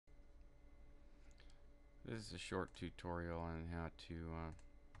This is a short tutorial on how to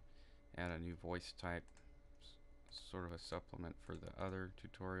add a new voice type, sort of a supplement for the other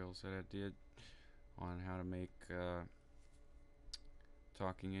tutorials that I did on how to make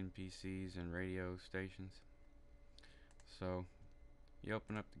talking NPCs and radio stations. So you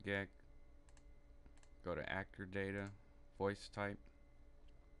open up the Geck, go to Actor Data, Voice Type,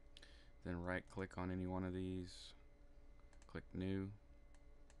 then right click on any one of these, click New,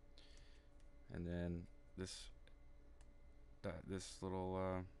 and then this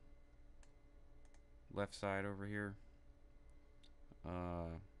little left side over here,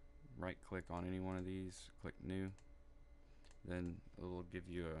 right click on any one of these, click New, then it will give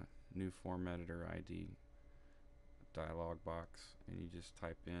you a new form editor ID dialog box, and you just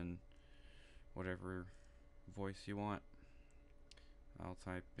type in whatever voice you want. I'll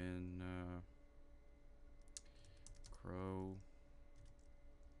type in crow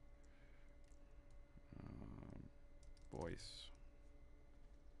voice,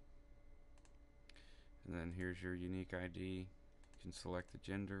 and then here's your unique ID. You can select the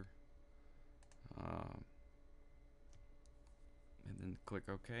gender, and then click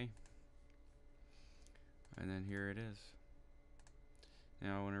OK, and then here it is.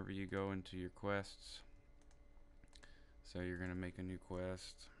 Now whenever you go into your quests, so you're gonna make a new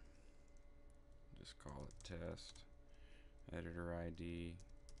quest, just call it test, editor ID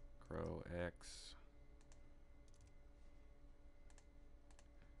crow X,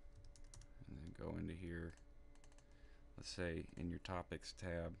 and then go into here, let's say in your topics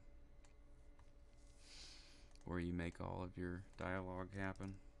tab where you make all of your dialogue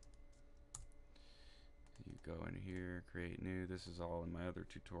happen. You go in here, create new. This is all in my other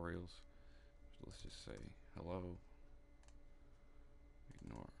tutorials. So let's just say hello,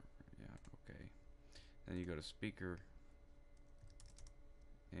 ignore, yeah, okay. Then you go to speaker,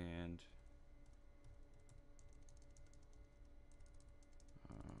 and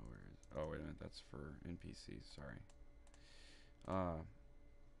oh wait a minute, that's for NPCs, sorry.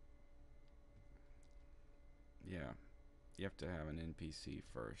 Yeah, you have to have an NPC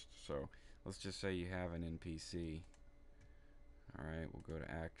first. So let's just say you have an NPC. Alright, we'll go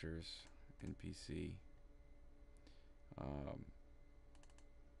to actors, NPC.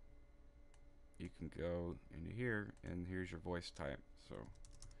 You can go into here, and here's your voice type. So,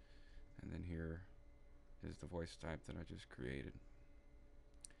 and then here is the voice type that I just created.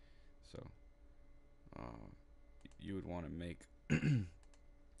 So you would want to make I'm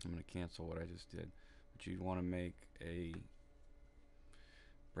going to cancel what I just did, but you'd want to make a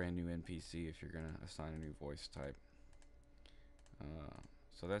brand new NPC if you're going to assign a new voice type.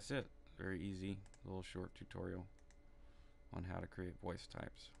 So that's it. Very easy little short tutorial on how to create voice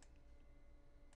types.